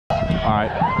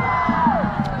right.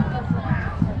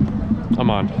 I'm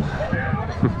on.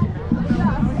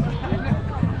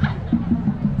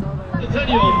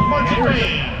 Centennial marching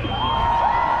band.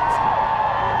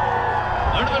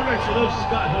 Under the direction of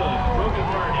Scott Hook, Brogan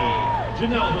Barney,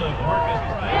 Janelle Hook, Marcus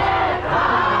Price,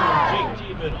 Jake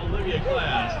Tiemann, Olivia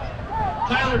Glass,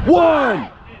 Tyler One!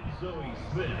 and Zoe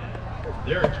Smith.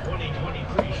 Their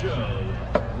 2023 show,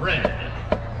 Red.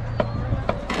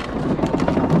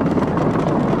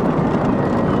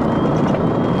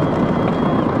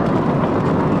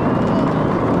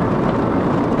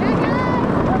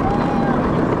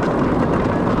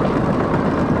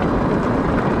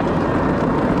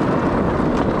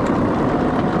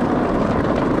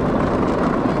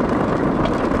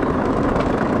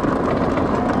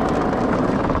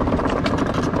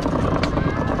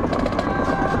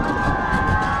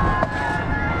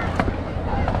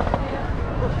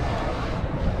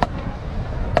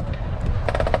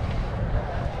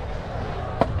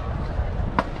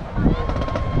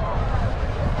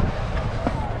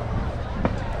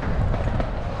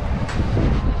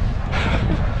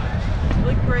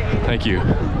 Thank you. I'm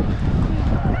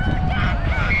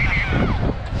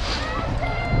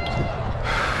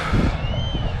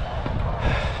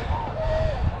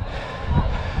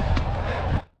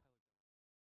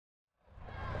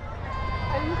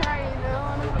crying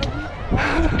now.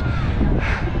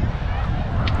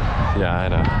 Yeah, I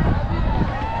know.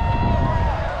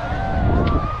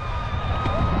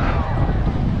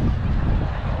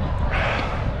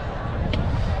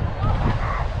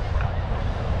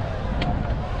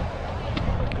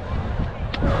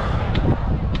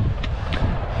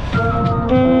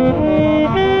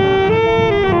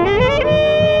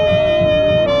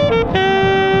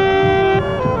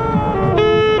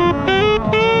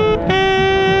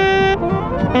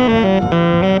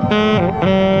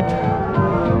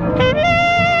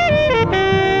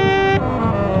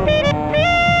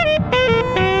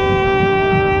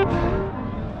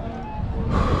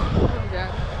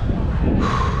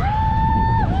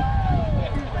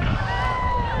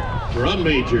 Drum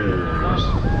majors.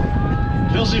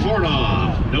 Kelsey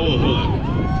Fornoff, Noah Hook,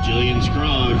 Jillian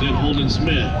Scroggs, and Holden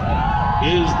Smith.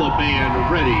 Is the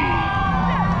band ready?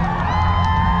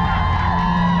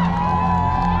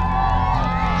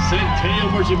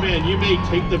 Centennial Marching Band, you may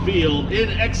take the field in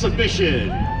exhibition.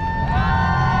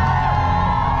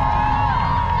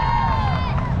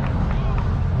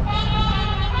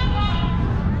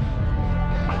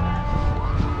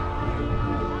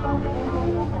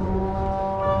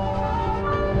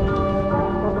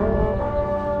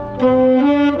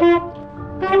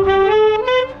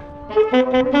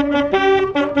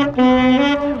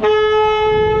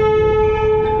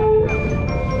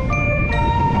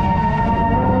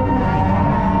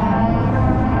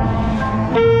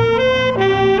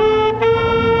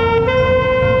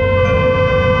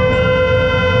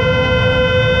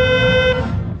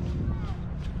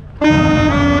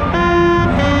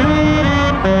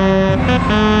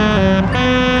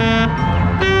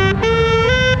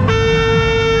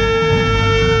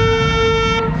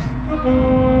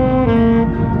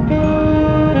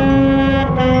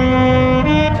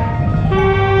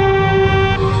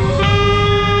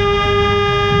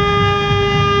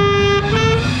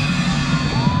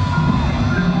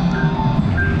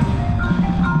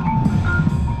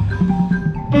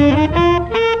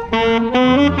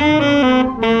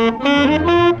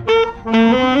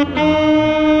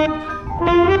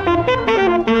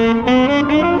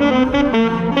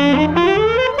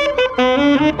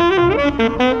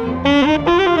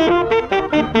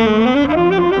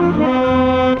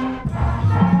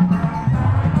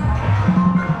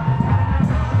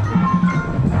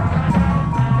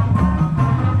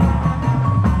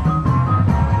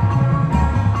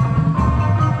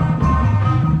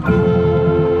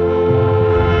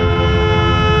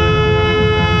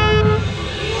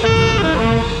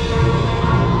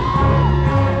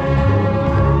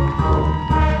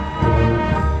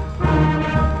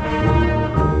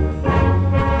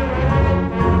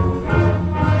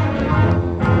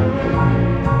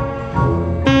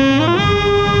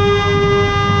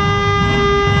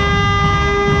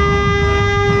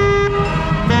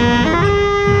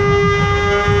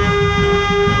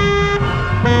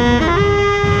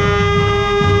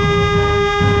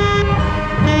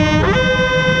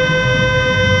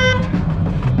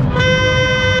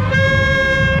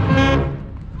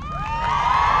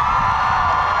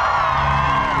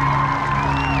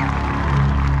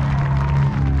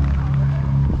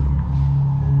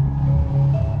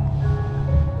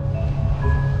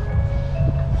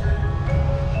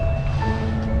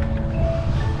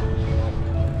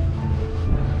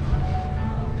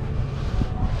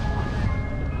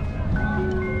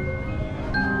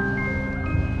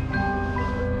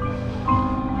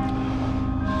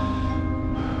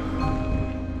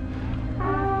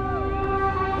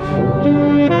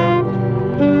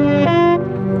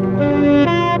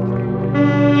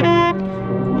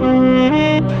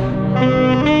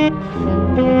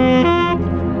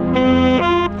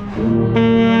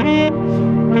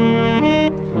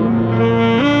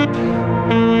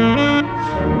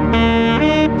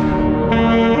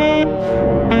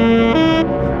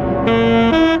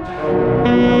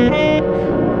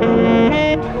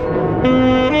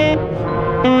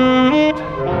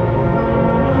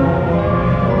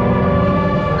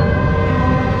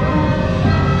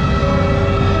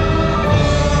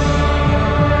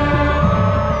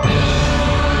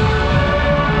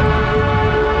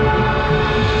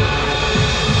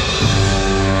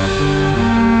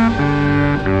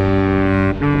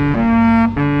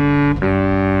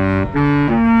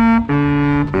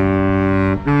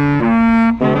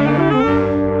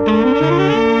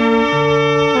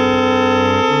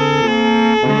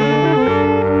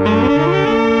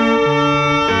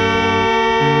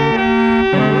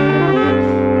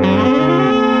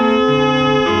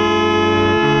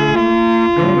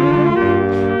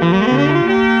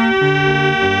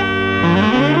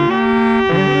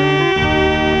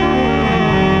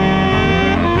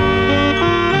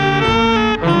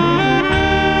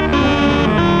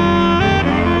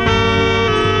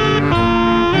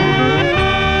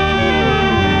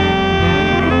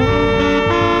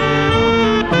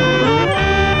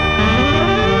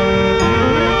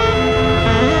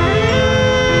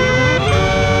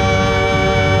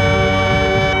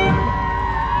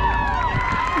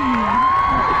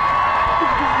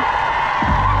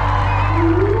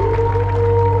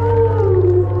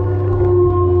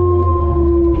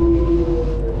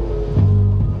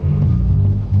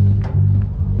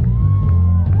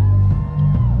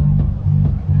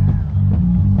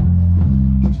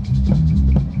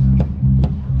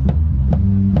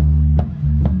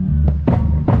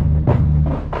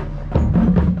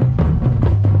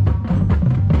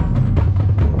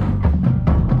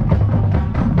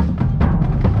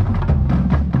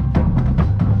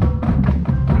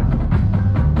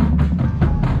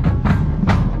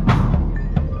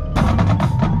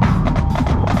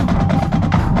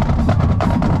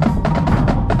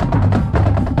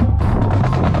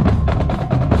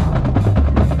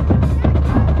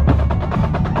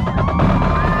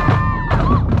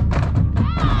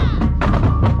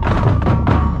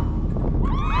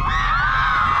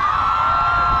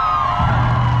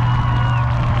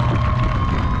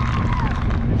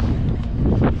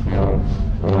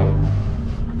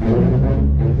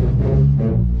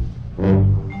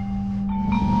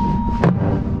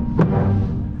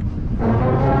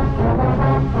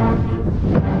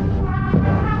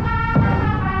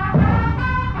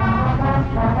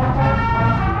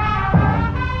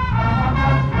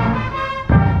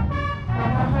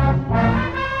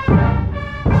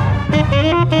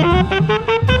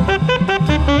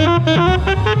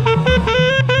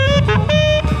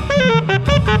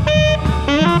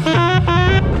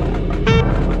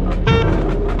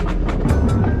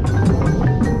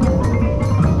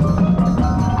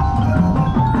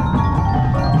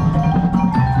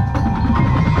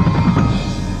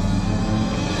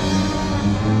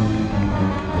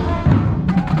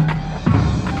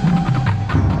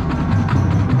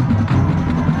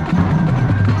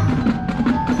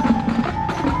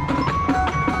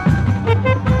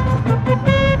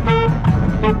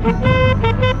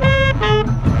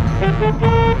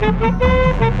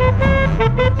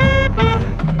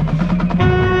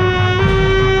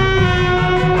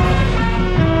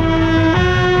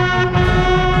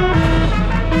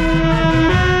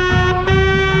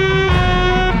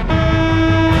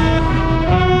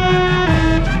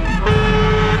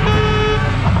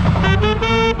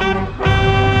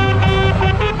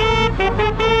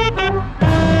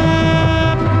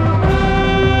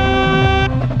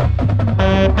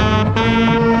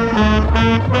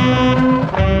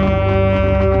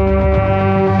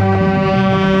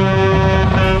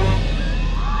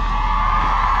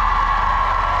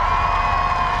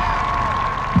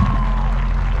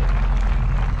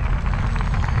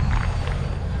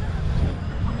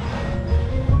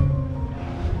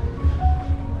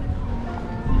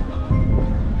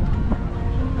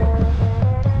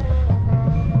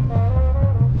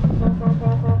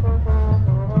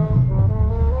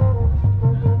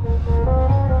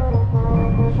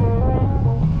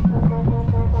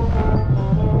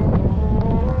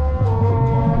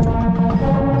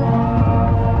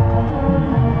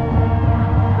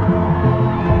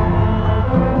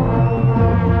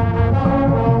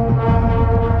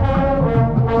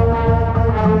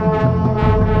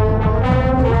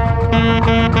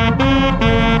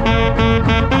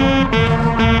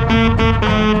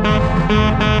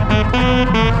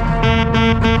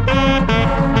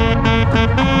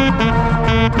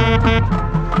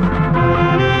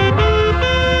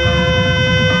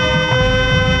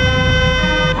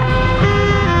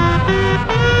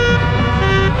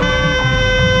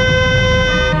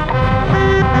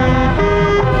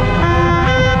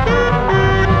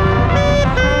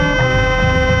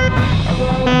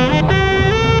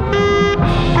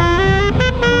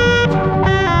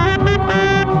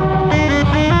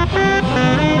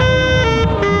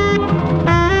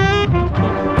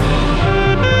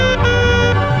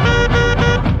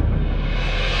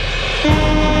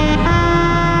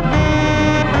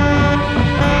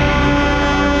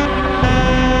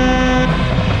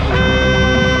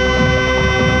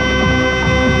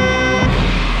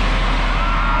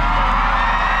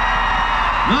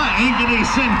 Ankeny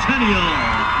Centennial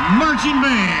Marching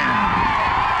Band.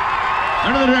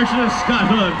 Under the direction of Scott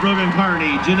Hood, Brogan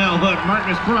Carney, Janelle Hood,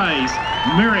 Marcus Price,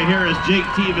 Mary Harris, Jake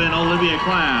Teven, Olivia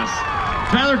Class,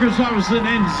 Tyler Christopherson,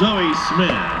 and Zoe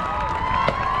Smith.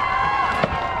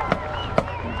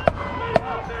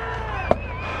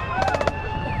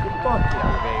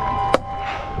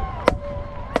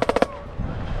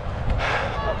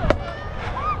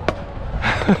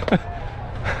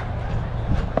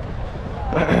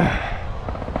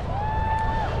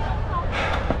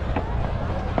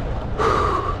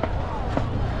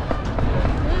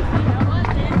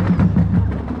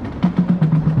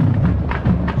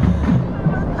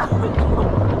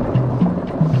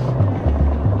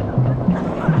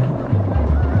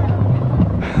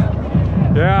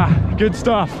 Yeah, good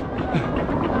stuff.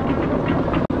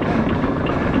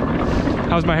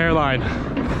 How's my hairline?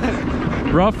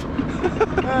 Rough?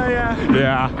 Yeah.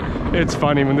 Yeah, it's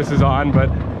funny when this is on, but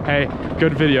hey,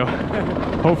 good video.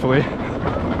 Hopefully.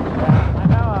 Yeah, I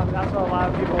know that's what a lot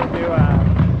of people do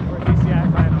for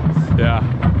DCI finals. Yeah.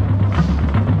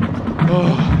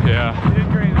 Oh, yeah. You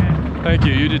did great, man. Thank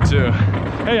you, you did too.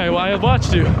 Hey, I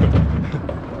watched you.